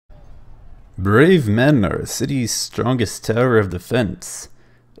Brave men are a city's strongest tower of defense.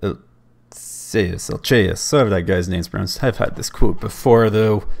 Alceus, whatever that guy's name's pronounced. I've had this quote before,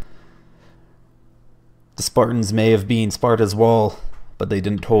 though. The Spartans may have been Sparta's wall, but they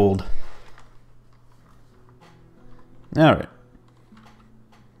didn't hold. Alright.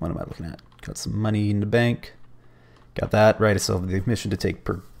 What am I looking at? Got some money in the bank. Got that. Right, I still have the mission to take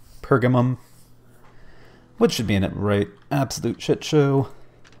Pergamum. Which should be in it, right? Absolute shit show.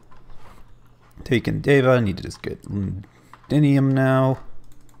 Taking Deva. I need to just get Londinium now.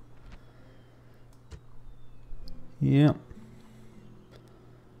 Yeah.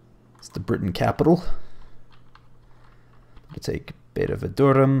 It's the Britain capital. To take Beta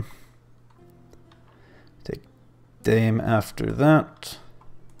Vidorum. Take Dame after that.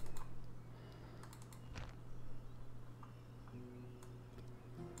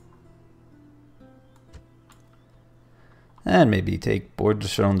 And maybe take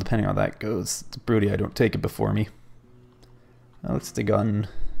Bordesholm, depending on how that goes. It's Broody, I don't take it before me. Now let's dig on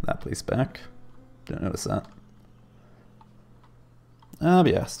that place back. Didn't notice that. But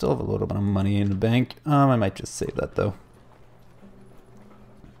yeah, still have a little bit of money in the bank. I might just save that though.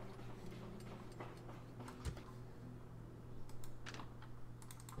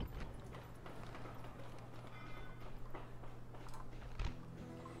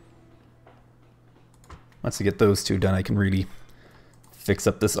 Once I get those two done, I can really fix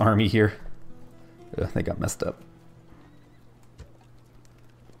up this army here. They got messed up.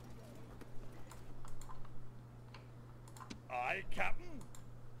 Aye, Captain.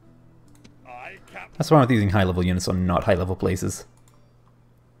 Aye, Captain. That's why I'm using high-level units on not high-level places.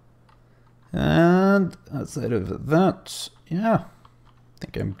 And outside of that, yeah, I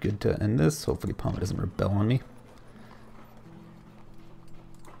think I'm good to end this. Hopefully Palma doesn't rebel on me.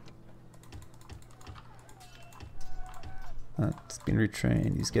 That's been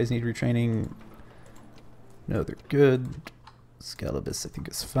retrained. These guys need retraining. No, they're good. Scalabus, I think,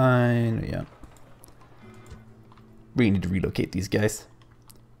 is fine. Yeah. We need to relocate these guys.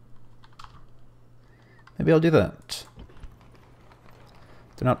 Maybe I'll do that.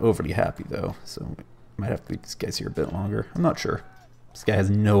 They're not overly happy, though, so we might have to leave these guys here a bit longer. I'm not sure. This guy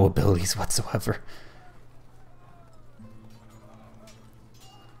has no abilities whatsoever.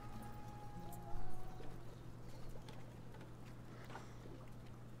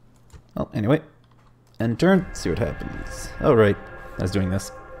 Well, anyway, end turn, see what happens. Oh, right, I was doing this.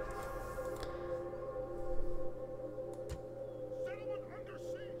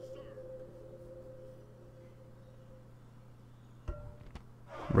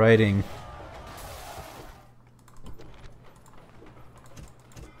 Writing.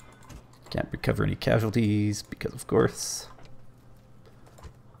 Can't recover any casualties because, of course.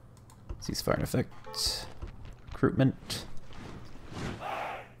 Ceasefire in effect. Recruitment.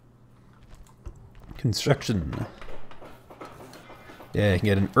 Construction. Yeah, I can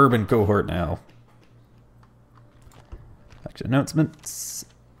get an urban cohort now. Faction announcements.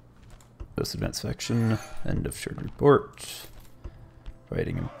 Post advanced faction. End of shared report.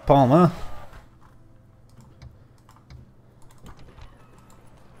 Writing in Palma.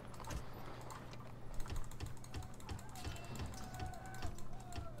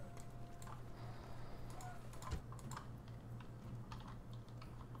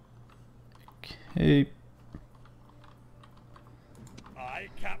 Okay. Aye,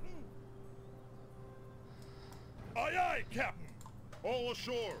 Captain. Aye, aye, Captain. All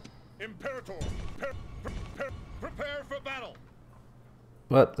ashore. Imperator. Prepare for battle.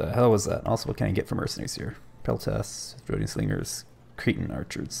 What the hell was that? Also, what can I get for mercenaries here? Peltas, Rhodian slingers, Cretan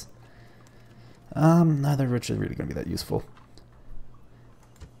archers. Neither of which are really going to be that useful.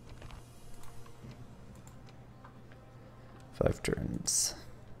 Five turns.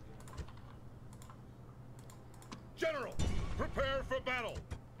 General, prepare for battle.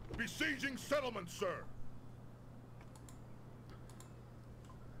 Besieging settlements, sir.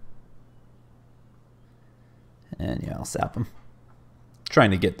 And yeah, I'll sap them.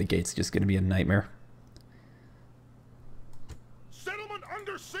 Trying to get the gates is just going to be a nightmare. Settlement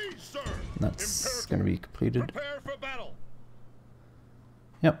under siege, sir. That's going to be completed. Prepare for battle.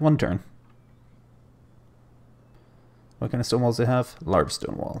 Yep, one turn. What kind of stone walls do they have? Large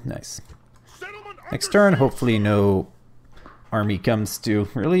stone wall. Nice. Settlement Next under turn, siege, hopefully sir. no army comes to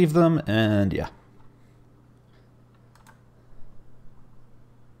relieve them, and yeah.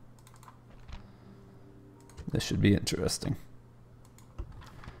 This should be interesting.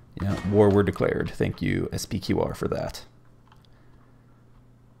 Yeah, war were declared. Thank you, SPQR, for that.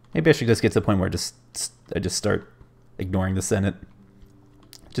 Maybe I should just get to the point where I just start ignoring the Senate.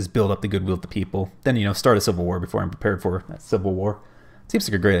 Just build up the goodwill of the people. Then, you know, start a civil war before I'm prepared for that civil war. Seems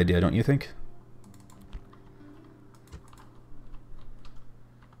like a great idea, don't you think?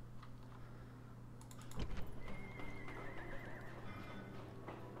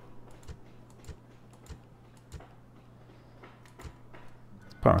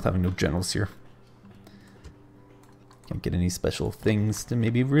 Problem with having no generals here. Can't get any special things to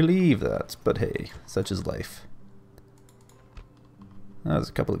maybe relieve that, but hey, such is life. Oh, there's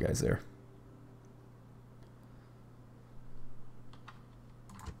a couple of guys there.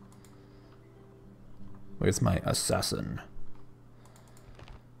 Where's my assassin?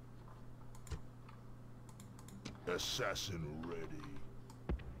 Assassin ready.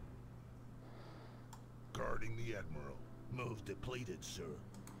 Guarding the Admiral. Move depleted, sir.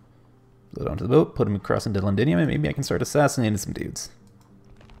 Load onto the boat, put him across into Londinium, and maybe I can start assassinating some dudes.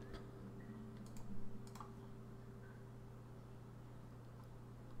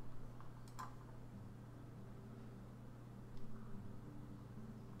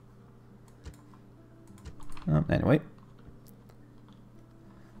 Anyway.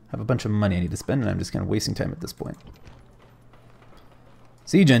 I have a bunch of money I need to spend, and I'm just kind of wasting time at this point.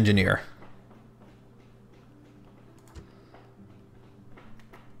 Siege engineer.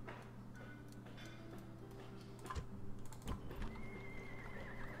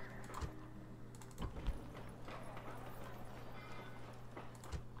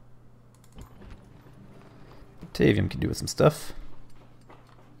 Batavium can do with some stuff.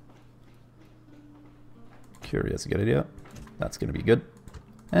 Curie has a good idea. That's going to be good.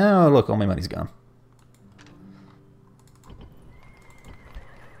 Oh, look, all my money's gone.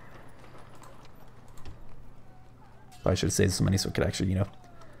 Probably should have saved some money so I could actually, you know,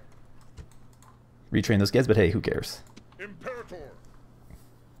 retrain those guys, but hey, who cares? Imperator.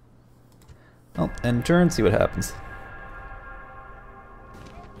 Well, end turn, see what happens.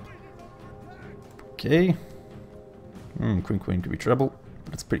 Okay. Queen could be trouble,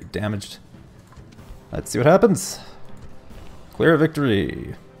 but it's pretty damaged. Let's see what happens. Clear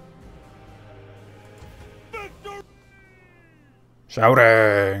victory.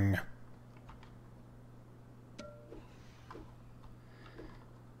 Shouting.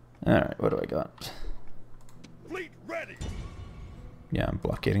 Alright, what do I got? Fleet ready. Yeah, I'm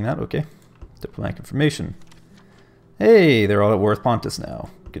blockading that, okay. Diplomatic information. Hey, they're all at war with Pontus now.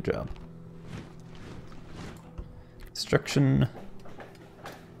 Good job. Construction.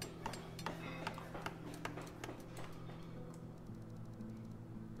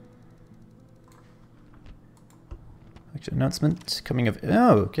 Actually, announcement coming of.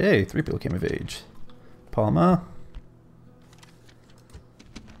 Oh, okay. 3 people came of age. Palma.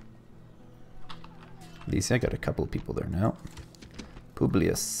 Lycia, got a couple of people there now.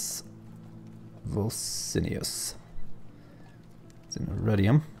 Publius Volsinius. It's in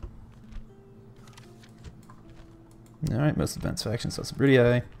Iridium. Alright, most advanced factions,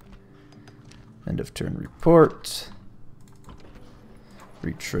 Sassabridii. End of turn report.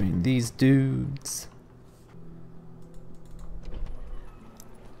 Retrain these dudes.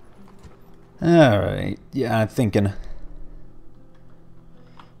 Alright, yeah, I'm thinking.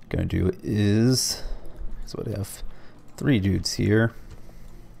 Gonna do is. So what I have 3 dudes here.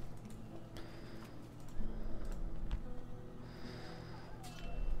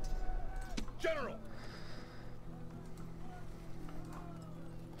 General.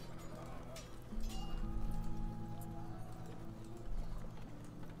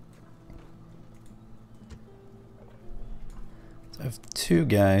 So I have 2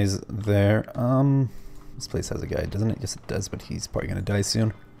 guys there. This place has a guy, doesn't it? Yes, it does, but he's probably gonna die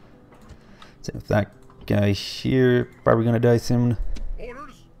soon. Same with that guy here, probably gonna die soon.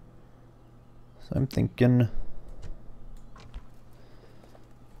 Orders. So I'm thinking.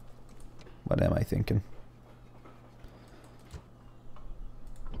 What am I thinking?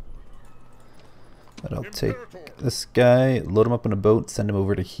 But I'll take this guy, load him up in a boat, send him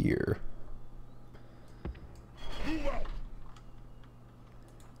over to here. Move out.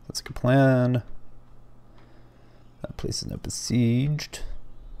 That's a good plan. That place is now besieged.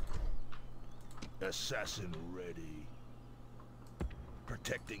 Assassin ready.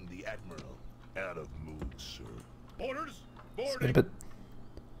 Protecting the Admiral. Out of mood, sir. Orders. Wait a Boarding. bit.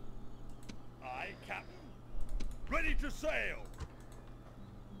 Aye, Captain. Ready to sail.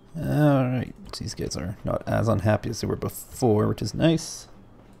 Alright, these guys are not as unhappy as they were before, which is nice.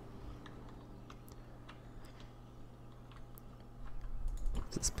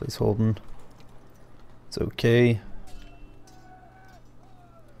 Is this place holding? It's okay.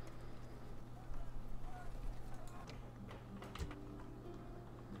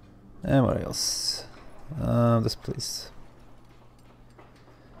 And what else? This place.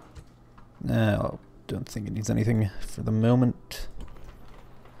 No, don't think it needs anything for the moment.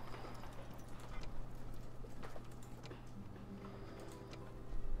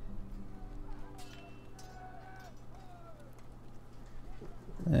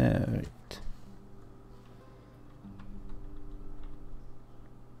 Alright.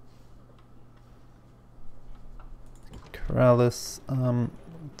 Paralis.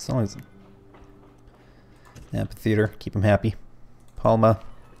 It's always amphitheater. Keep them happy. Palma.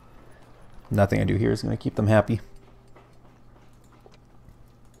 Nothing I do here is going to keep them happy.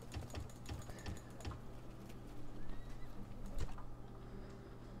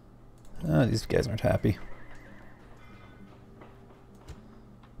 These guys aren't happy.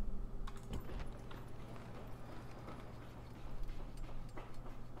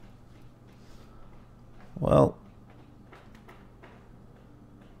 Well,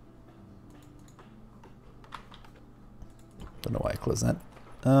 don't know why I closed that.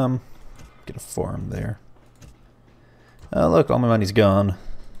 Get a farm there. Oh, look, all my money's gone.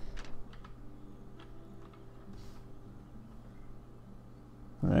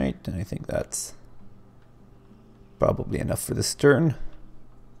 Right, and I think that's probably enough for this turn.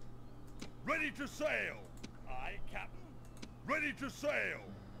 Ready to sail. Aye, Captain. Ready to sail.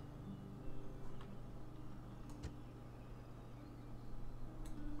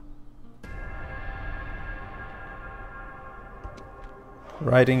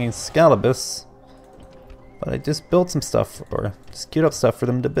 Riding Excalibus, but I just built some stuff, or just queued up stuff for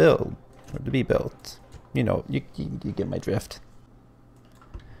them to build, or to be built. You know, you get my drift.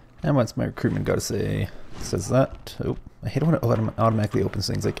 And what's my recruitment got to say? It says that. Oh, I hate when it automatically opens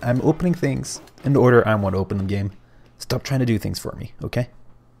things. Like, I'm opening things in the order I want to open the game. Stop trying to do things for me, okay?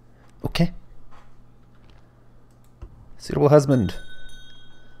 Okay? Suitable husband.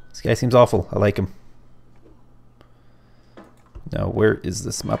 This guy seems awful. I like him. Now, where is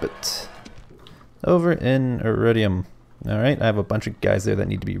this Muppet? Over in Iridium. Alright, I have a bunch of guys there that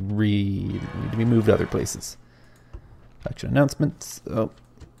need to be moved to other places. Action announcements. Oh,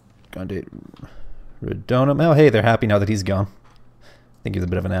 gone to Redonum. Oh, hey, they're happy now that he's gone. I think he's a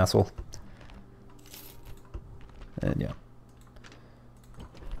bit of an asshole. And yeah.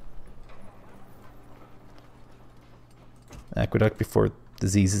 Aqueduct before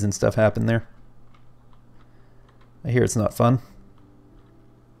diseases and stuff happen there. I hear it's not fun.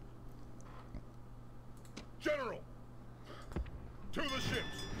 General, to the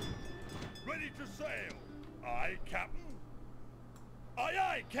ships. Ready to sail. Aye, Captain. Aye,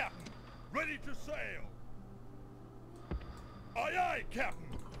 aye, Captain. Ready to sail. Aye, aye,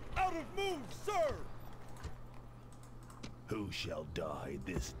 Captain. Out of move, sir. Who shall die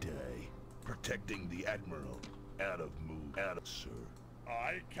this day? Protecting the Admiral. Out of move, out of, sir.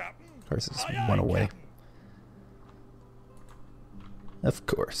 Aye, Captain. Of course, it's Aye, one aye, away. Captain. Of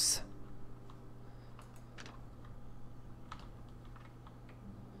course.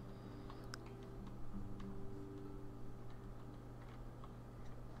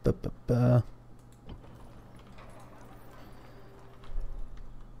 Ba-ba-ba.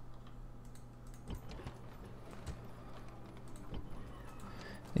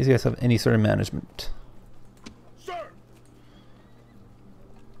 These guys have any sort of management. Sir.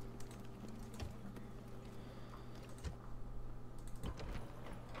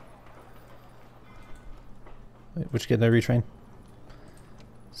 Wait, which kid did I retrain?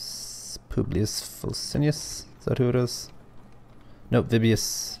 Publius Fulcinius? Is that who it is? No,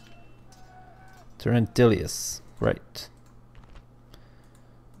 Vibius Terentilius. Right.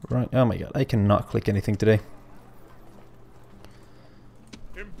 Right. Oh my god, I cannot click anything today.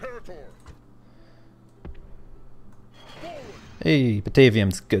 Imperator. Forward. Hey,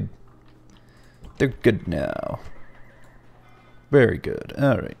 Batavium's good. They're good now. Very good.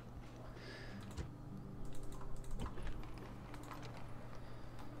 Alright.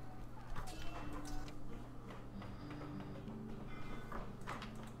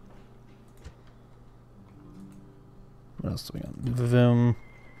 What else do we got? Vim.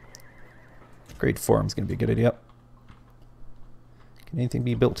 Grade 4 is going to be a good idea. Can anything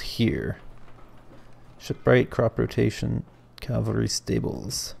be built here? Shipwright, crop rotation, cavalry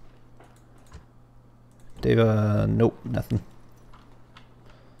stables. Deva, nope, nothing.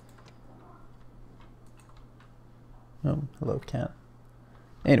 Oh, hello, cat.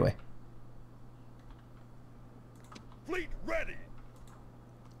 Anyway. Fleet ready.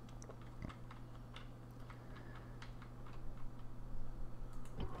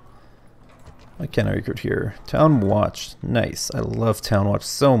 What can I recruit here? Town Watch. Nice. I love Town Watch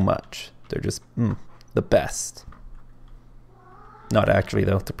so much. They're just the best. Not actually,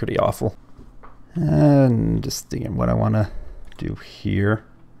 though. They're pretty awful. And just thinking what I want to do here.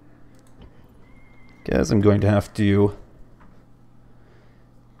 Guess I'm going to have to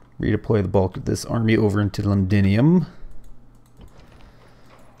redeploy the bulk of this army over into Londinium.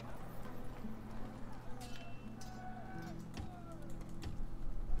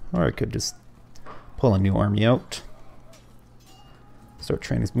 Or I could just pull a new army out. Start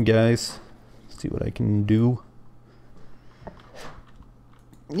training some guys. See what I can do.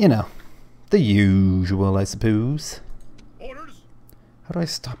 You know, the usual, I suppose. Orders. How do I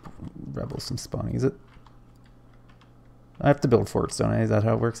stop rebels from spawning? Is it? I have to build forts, don't I? Is that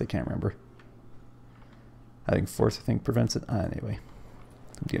how it works? I can't remember. Having force, I think, prevents it. Anyway,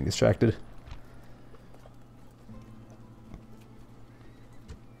 I'm getting distracted.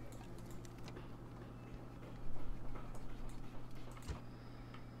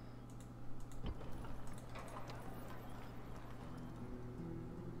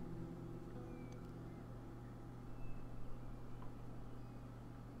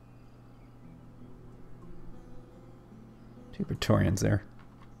 Two Praetorians there.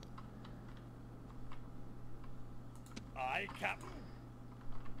 Aye, Captain.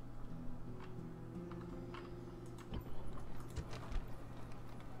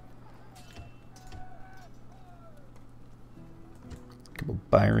 Couple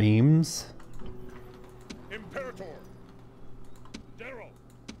biremes. Imperator. General.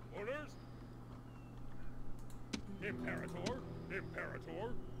 Orders. Imperator.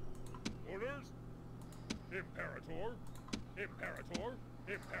 Imperator. Orders. Imperator. Imperator.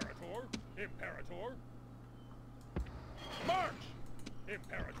 Imperator. Imperator. March.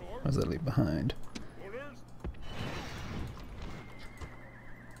 Imperator. What does that leave behind? Orders.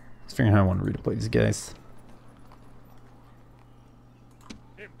 Just figuring out how I want to redeploy these guys.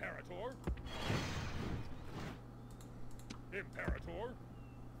 Imperator. Imperator.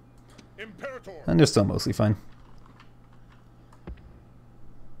 Imperator. And they're still mostly fine.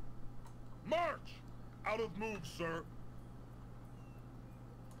 March. Out of move, sir.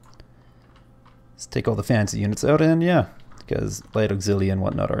 Let's take all the fancy units out, and yeah, because light auxilia and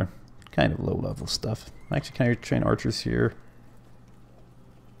whatnot are kind of low level stuff. Actually, can I train archers here?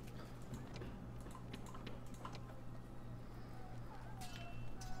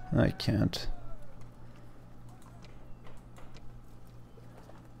 I can't.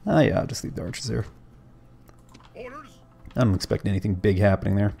 Ah, yeah, I'll just leave the archers there. Orders. I don't expect anything big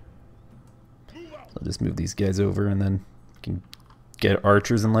happening there. Move out. I'll just move these guys over and then can get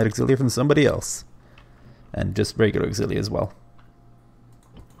archers and light auxilia from somebody else. And just regular auxilia as well.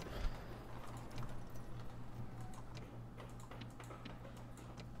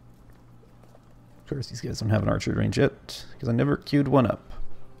 Of course, these guys don't have an archer range yet, because I never queued one up.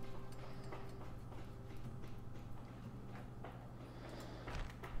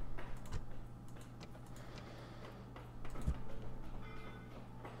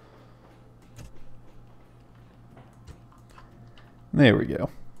 There we go.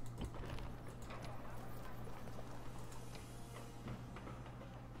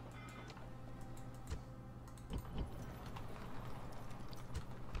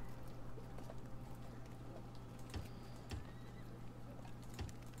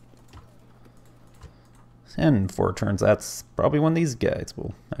 And 4 turns, that's probably one of these guys.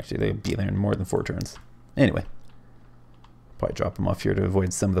 Well, actually, they'd be there in more than 4 turns. Anyway, probably drop them off here to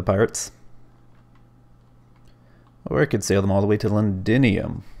avoid some of the pirates. Or I could sail them all the way to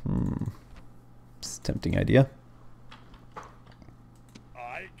Londinium. It's a tempting idea.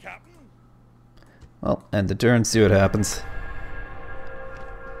 Aye, Captain. Well, end the turn, see what happens.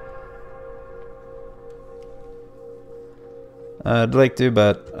 I'd like to,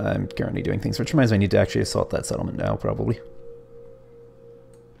 but I'm currently doing things, which reminds me I need to actually assault that settlement now, probably.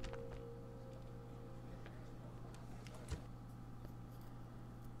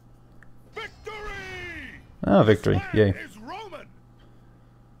 Victory! Ah, victory. Land Yay. is Roman.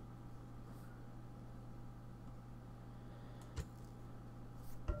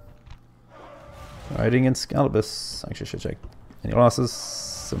 Riding in Scalabus. Actually, I should check. Any losses?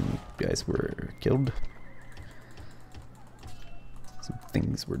 Some guys were killed. Some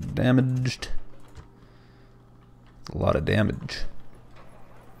things were damaged. A lot of damage.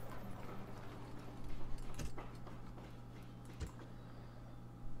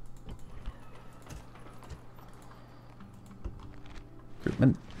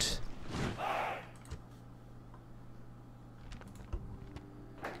 Recruitment.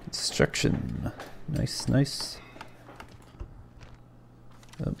 Construction. Nice, nice.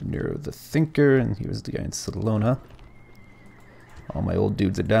 Nero the Thinker, and he was the guy in Salona. All my old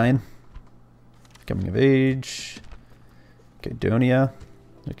dudes are dying. Coming of age. Cadonia.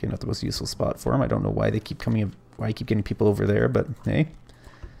 Okay, not the most useful spot for him. I don't know why they keep coming. Why I keep getting people over there, but hey.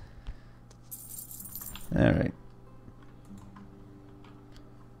 All right.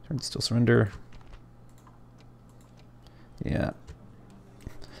 Turn still surrender. Yeah.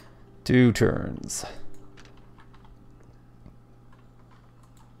 2 turns.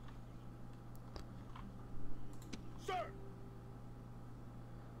 Sir.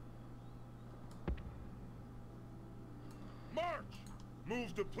 March.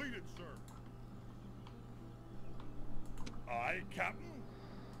 Move depleted, sir. Aye, Captain.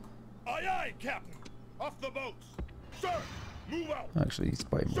 Aye, aye, Captain. Off the boats. Sir, move out. Actually, he's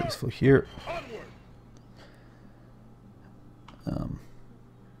probably more useful here. Onward.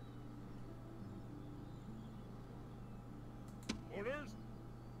 Orders.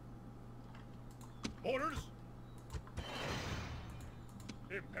 Orders.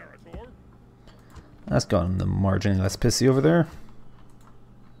 Imperator. That's gotten the margin less pissy over there.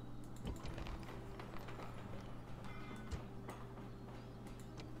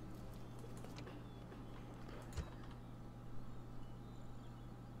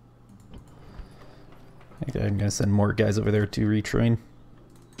 I think I'm gonna send more guys over there to retrain.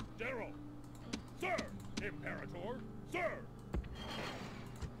 General. Sir. Imperator. Sir.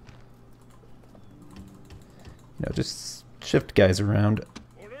 You know, just shift guys around.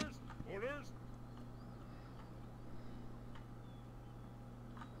 Orders. Orders.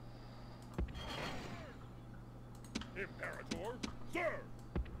 Imperator. Sir.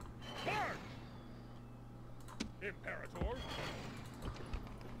 March. Imperator.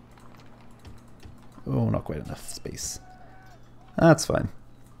 Oh, not quite enough space. That's fine.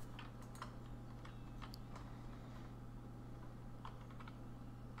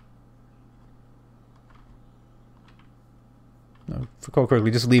 No, for Cole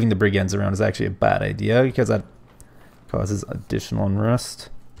quickly, just leaving the brigands around is actually a bad idea because that causes additional unrest.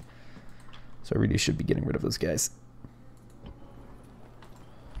 So I really should be getting rid of those guys.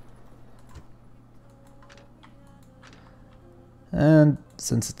 And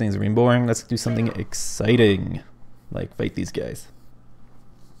since things are being boring, let's do something exciting, like fight these guys.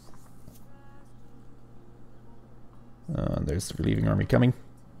 There's the relieving army coming.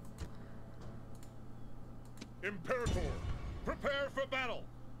 Imperator. Prepare for battle.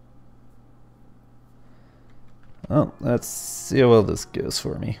 Well, let's see how well this goes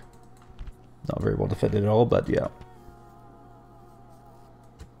for me. Not very well defended at all, but yeah.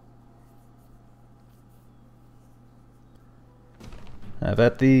 Have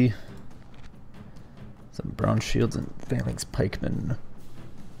at thee. Some bronze shields and phalanx pikemen.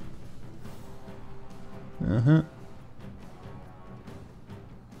 Uh-huh.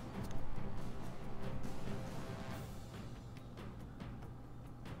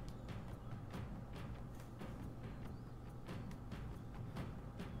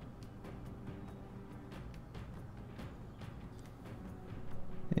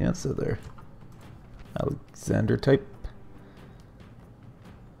 Yeah, so they're Alexander type.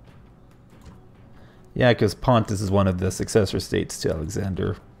 Yeah, because Pontus is one of the successor states to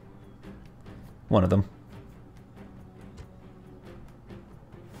Alexander. One of them.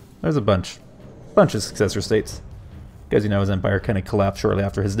 There's a bunch of successor states. Because you know his empire kind of collapsed shortly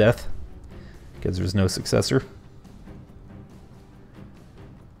after his death. Because there was no successor.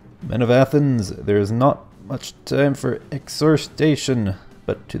 Men of Athens, there is not much time for exhortation,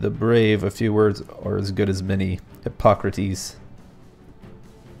 but to the brave a few words are as good as many. Hippocrates.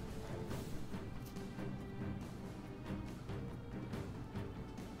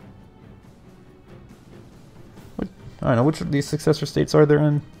 I don't know, which of these successor states are there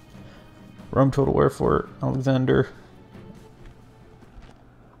in? Rome, Total War for Alexander.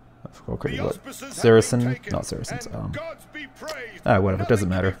 What? Saracen? Not Saracens. Whatever, it doesn't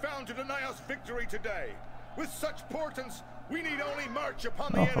matter. With such portents, we need only march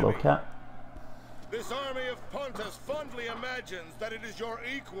upon Oh, the hello, enemy. cat. This army of Pontus fondly imagines that it is your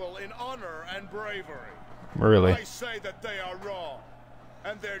equal in honor and bravery. Really? I say that they are wrong,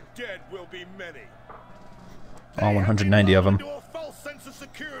 and their dead will be many. All 190 of them. They have been lulled into a false sense of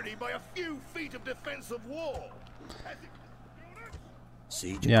security by a few feet of defensive wall.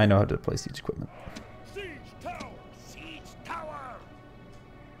 Siege. Yeah, I know how to play siege equipment. Siege tower. Siege tower.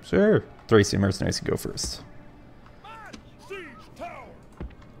 Sure. Thracian mercenaries can go first. March. Siege tower.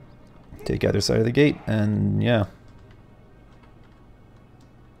 Take either side of the gate, and yeah.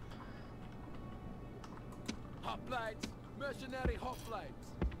 Hoplites, mercenary hoplites.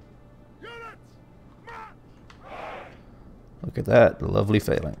 Units. March. Look at that, lovely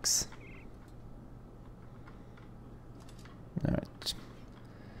phalanx. Alright.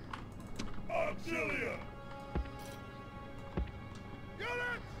 Auxilia.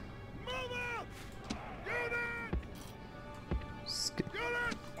 Units. Move out. Units.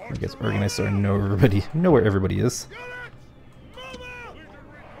 Units. I guess organize so I know everybody, know where everybody is. Units. Move out.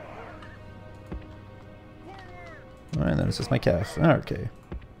 Forward. Alright, then it's just my calf. Okay.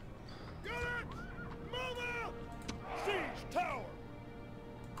 Units. Move out. Siege tower.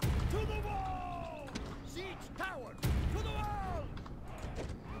 To the wall. Siege tower. To the wall.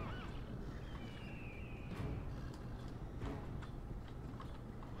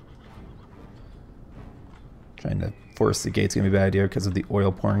 Trying to force the gate's gonna be a bad idea because of the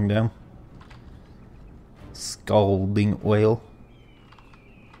oil pouring down. Scalding oil.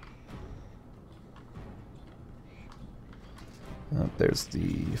 Oh, there's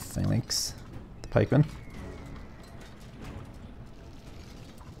the phalanx, the pikeman.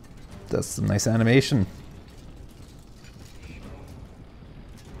 That's some nice animation.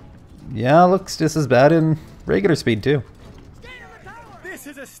 Yeah, looks just as bad in regular speed too. This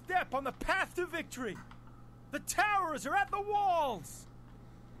is a step on the path to victory. The towers are at the walls.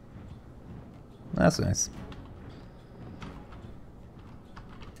 That's nice.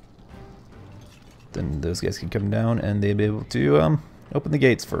 Then those guys can come down and they'll be able to open the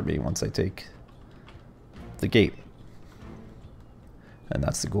gates for me once I take the gate. And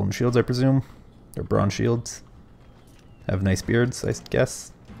that's the golden shields, I presume. Or bronze shields. Have nice beards, I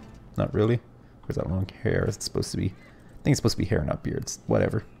guess. Not really. Where's that long hair? It's supposed to be... I think it's supposed to be hair, not beards.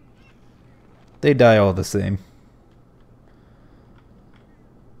 Whatever. They die all the same.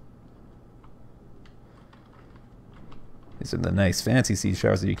 These are the nice fancy sea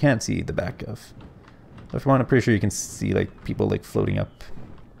showers that you can't see the back of. If you want, I'm pretty sure you can see like people like floating up.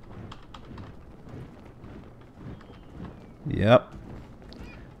 Yep.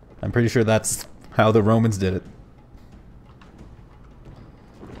 I'm pretty sure that's how the Romans did it.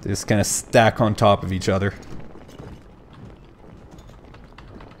 They just kind of stack on top of each other.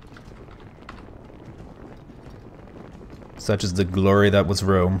 Such is the glory that was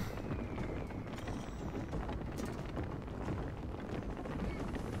Rome.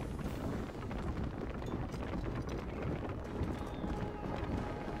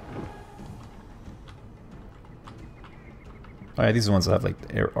 Alright, these are the ones that have like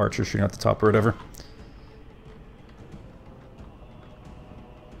air archers shooting at the top or whatever.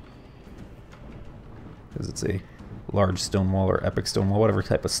 Because it's a large stone wall or epic stone wall, whatever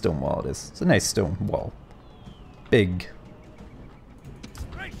type of stone wall it is. It's a nice stone wall. Big.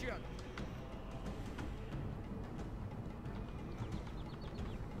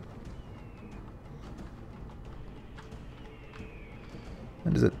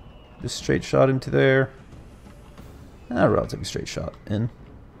 And is it just straight shot into there? Ah, relatively straight shot in.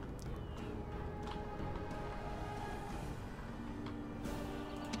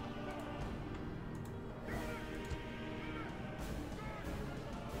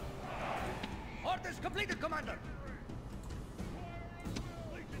 Orders completed, Commander.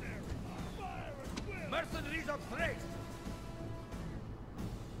 Mercenaries on Thrace.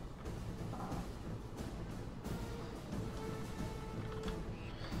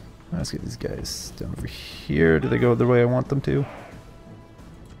 Let's get these guys down over here. Do they go the way I want them to?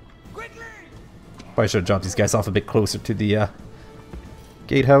 Quickly! Probably should have dropped these guys off a bit closer to the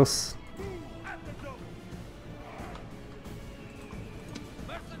gatehouse.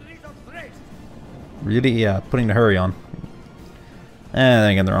 Mercenaries on Thrace. Really? Yeah, putting the hurry on. And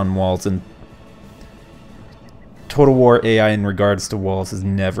then again, they're on walls, and Total War AI in regards to walls has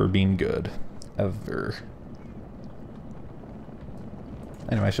never been good. Ever.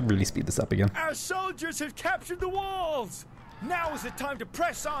 Anyway, I should really speed this up again. Our soldiers have captured the walls. Now is the time to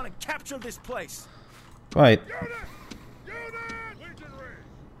press on and capture this place. Right. Unit! Unit! Legionary!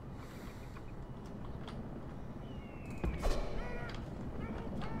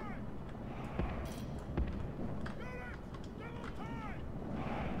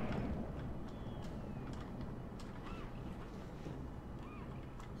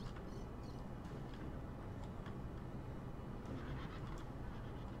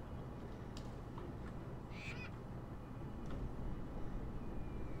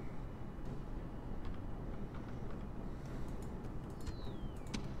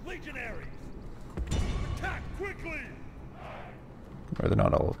 Legionaries! Attack quickly! Or they're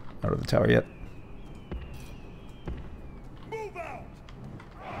not all out of the tower yet. Move out!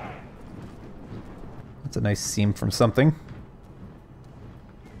 That's a nice seam from something.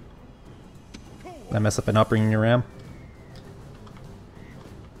 Did I mess up by not bringing your ram?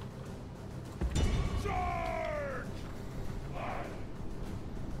 Charge!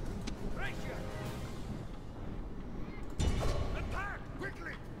 Attack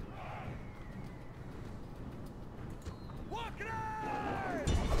quickly. Walkers!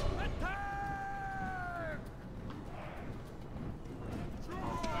 Attack!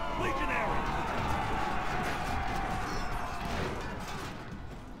 Legionaries!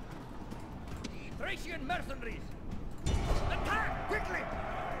 Thracian mercenaries. Attack quickly.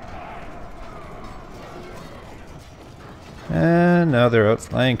 And now they're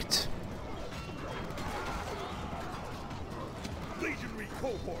outflanked. Legionary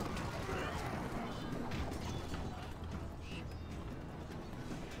cohort!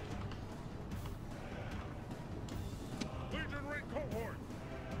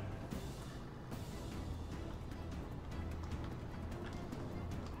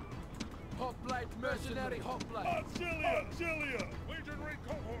 Hoplite, mercenary hoplite. Auxilia! Auxilia! Legionary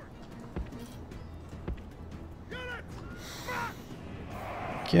cohort! Units! Back!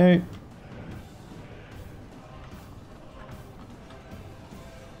 Okay.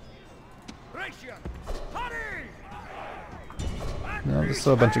 Thracian! Hurry! No, there's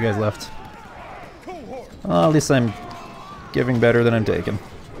still a bunch of guys left. Cohort! Well, at least I'm giving better than I'm taking.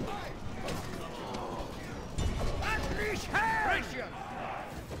 Unleash hell! Thracian!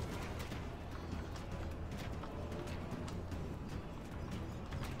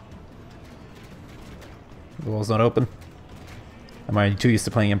 The wall's not open. Am I too used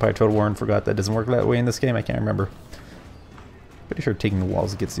to playing Empire Total War and forgot that doesn't work that way in this game? I can't remember. Pretty sure taking the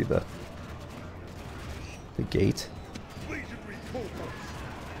walls gets you the gate. Legionary cohort!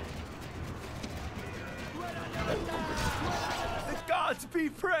 The gods be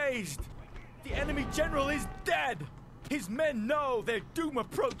praised! The enemy general is dead! His men know their doom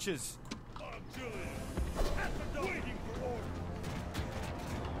approaches! Auxilia! At the door! Waiting for order!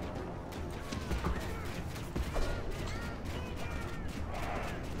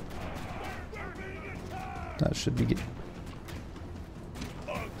 We're being attacked! That should be good.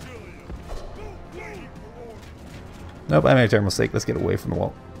 Auxilia! Waiting for order! Nope, I made a terrible mistake. Let's get away from the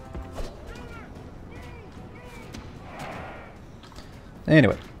wall.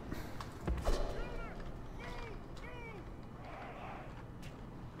 Anyway.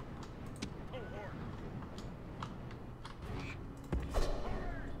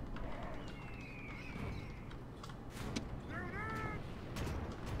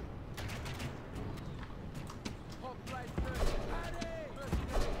 Hoplite, mercenary.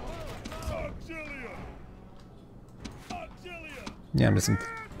 Auxilia! Auxilia! Yeah, I'm just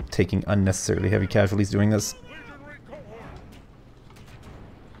taking unnecessarily heavy casualties doing this. Legionary cohort!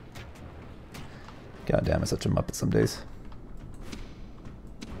 God damn, I'm such a muppet some days.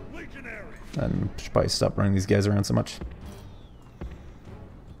 Legionary! And should probably stop running these guys around so much.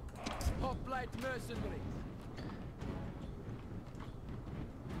 Hoplite, mercenary.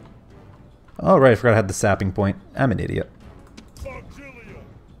 Oh right, I forgot I had the sapping point. I'm an idiot. Auxilia!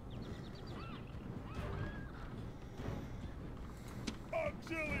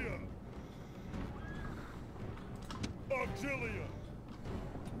 Auxilia! Auxilia!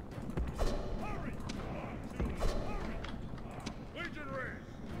 Hurry! Auxilia! Hurry! Legionary!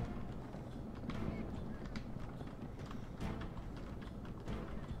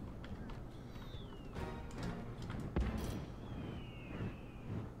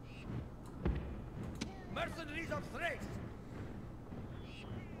 Mercenaries of Thrace!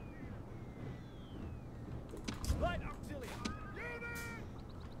 Light auxilia!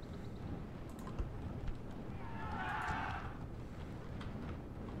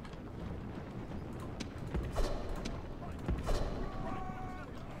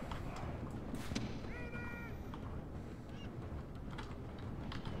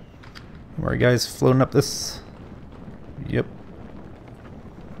 Alright guys, floating up this. Yep.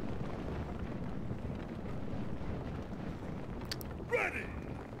 Ready!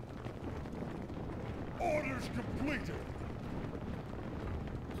 Orders completed!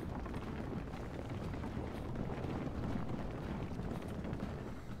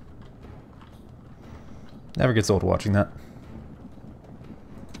 Never gets old watching that.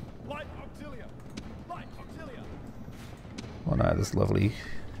 Light auxilia! Light auxilia! Well, now this lovely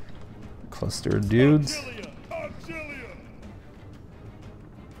cluster of dudes. Auxilia! Auxilia!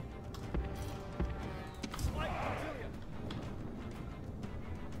 Light auxilia!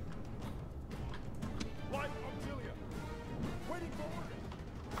 Light auxilia! Waiting for orders!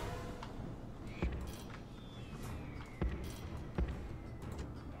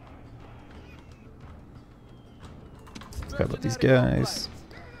 Forgot about these guys.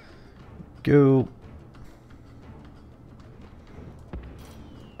 Go.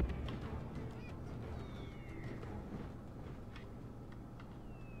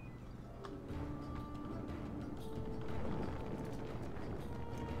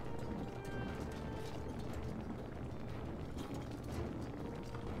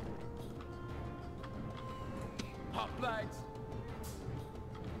 Hoplite.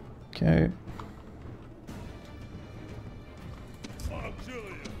 Okay.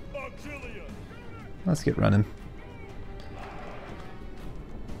 Auxilia! Auxilia! Let's get running.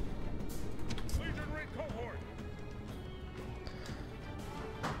 Legionary cohort!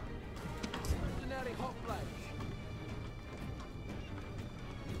 Mercenary hoplite.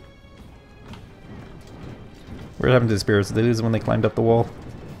 What happened to the spirits? Did they lose them when they climbed up the wall?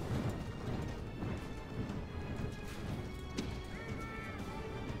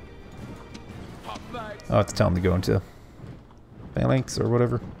 Hoplite. I'll have to tell them to go into phalanx or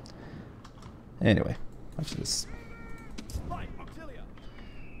whatever. Anyway, I should just Right, Auxilia.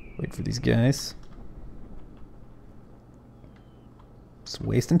 wait for these guys. Just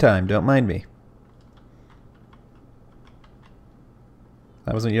wasting time, don't mind me.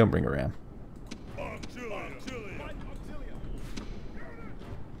 That was when you don't bring a ram. Auxilia. Right, Auxilia.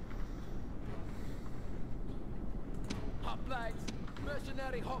 Hoplites!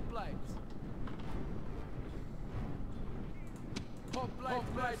 Mercenary hoplites!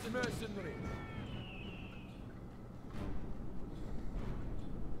 Hoplites mercenary!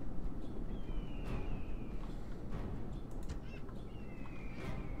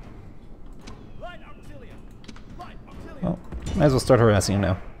 Right, Auxilia. Right, Auxilia. Well, might as well start harassing him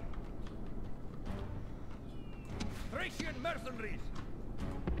now. Thracian mercenaries!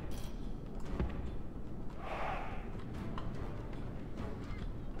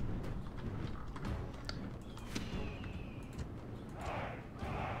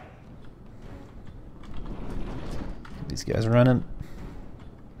 These guys are running.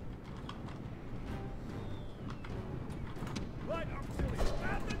 Right, Auxilia.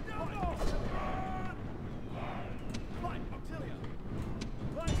 At the double! Right, Auxilia.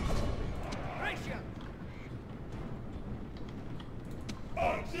 Right, Thracian!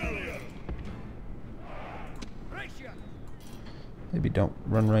 Auxilia. Thracian! Maybe don't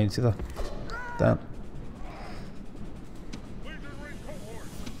run right into that. Legionary cohort.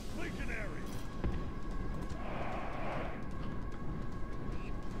 Legionary.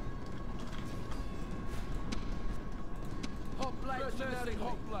 Hoplites mercenary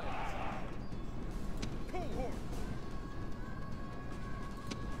hoplites! Cohort.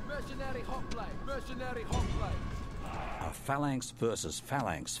 Mercenary hoplite! Mercenary hoplites! A phalanx versus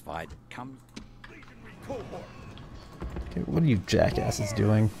phalanx fight come. Legionary cohort. Okay, what are you jackasses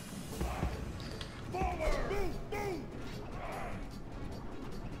doing? Forward. Move.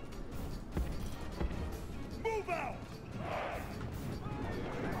 Move out.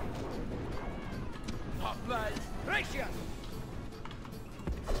 Hoplites! Thracian!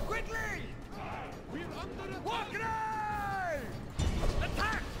 Quickly! We're under attack! Walk it!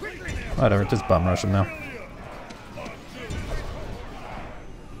 Attack! Quickly! Whatever, just bum rush him now.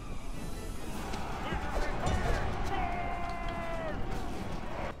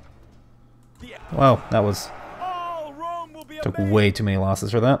 Wow, that was all Rome will be took amazed. way too many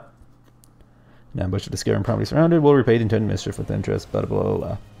losses for that. An ambush to scare and promptly surrounded will repay the intended mischief with interest, blah blah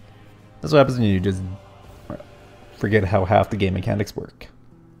blah. That's what happens when you just forget how half the game mechanics work.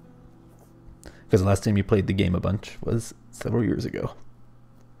 Because the last time you played the game a bunch was several years ago.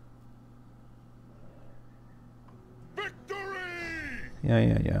 Victory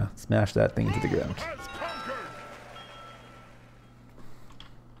Yeah. Smash that thing into the ground. has conquered.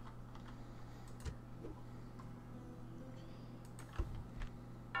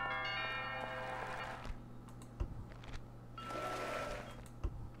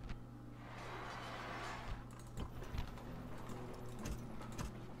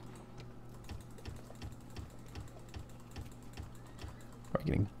 Probably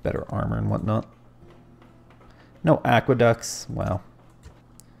getting better armor and whatnot. No aqueducts. Wow.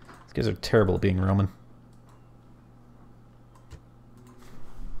 These guys are terrible at being Roman.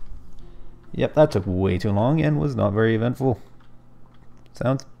 Yep, that took way too long and was not very eventful.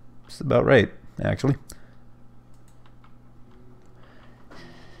 Sounds about right, actually.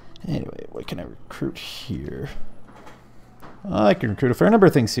 Anyway, what can I recruit here? I can recruit a fair number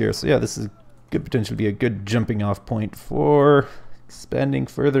of things here, so yeah, this is could potentially be a good jumping off point for expanding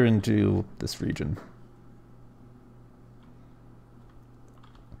further into this region.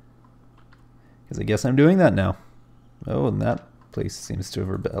 Because I guess I'm doing that now. Oh, and that place seems to have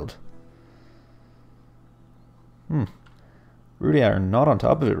rebelled. Rudy are not on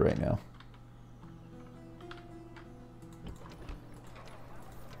top of it right now.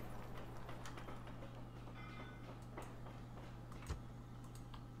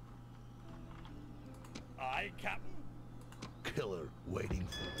 Aye, Captain. Killer waiting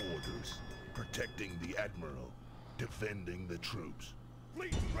for orders. Protecting the Admiral. Defending the troops.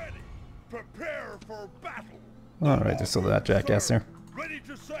 Fleet ready. Prepare for battle. Alright, there's still that jackass there. Ready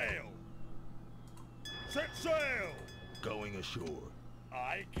to sail. Set sail. Going ashore.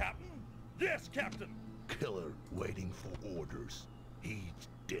 Aye, Captain. Yes, Captain. Killer waiting for orders. He's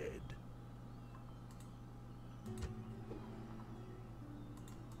dead.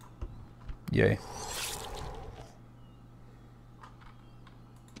 Yay.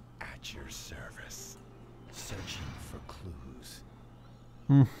 At your service. Searching for clues.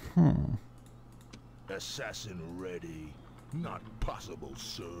 Assassin ready. Not possible,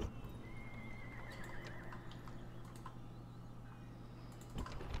 sir.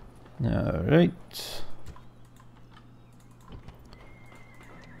 Alright.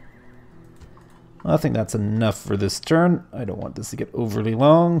 Well, I think that's enough for this turn. I don't want this to get overly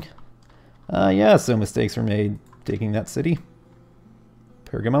long. Yeah, so mistakes were made taking that city.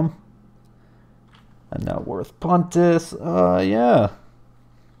 Pergamum. And now Worth Pontus. Yeah.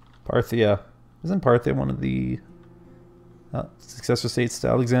 Parthia. Isn't Parthia one of the successor states to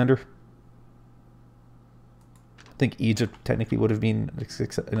Alexander? I think Egypt technically would have been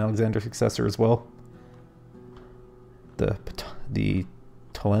an Alexander successor as well. The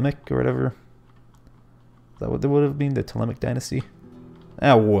Ptolemaic or whatever. Is that what they would have been? The Ptolemaic dynasty?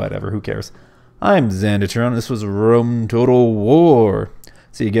 Whatever. Who cares? I'm Xandertron. This was Rome Total War.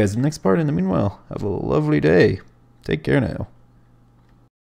 See you guys in the next part. In the meanwhile, have a lovely day. Take care now.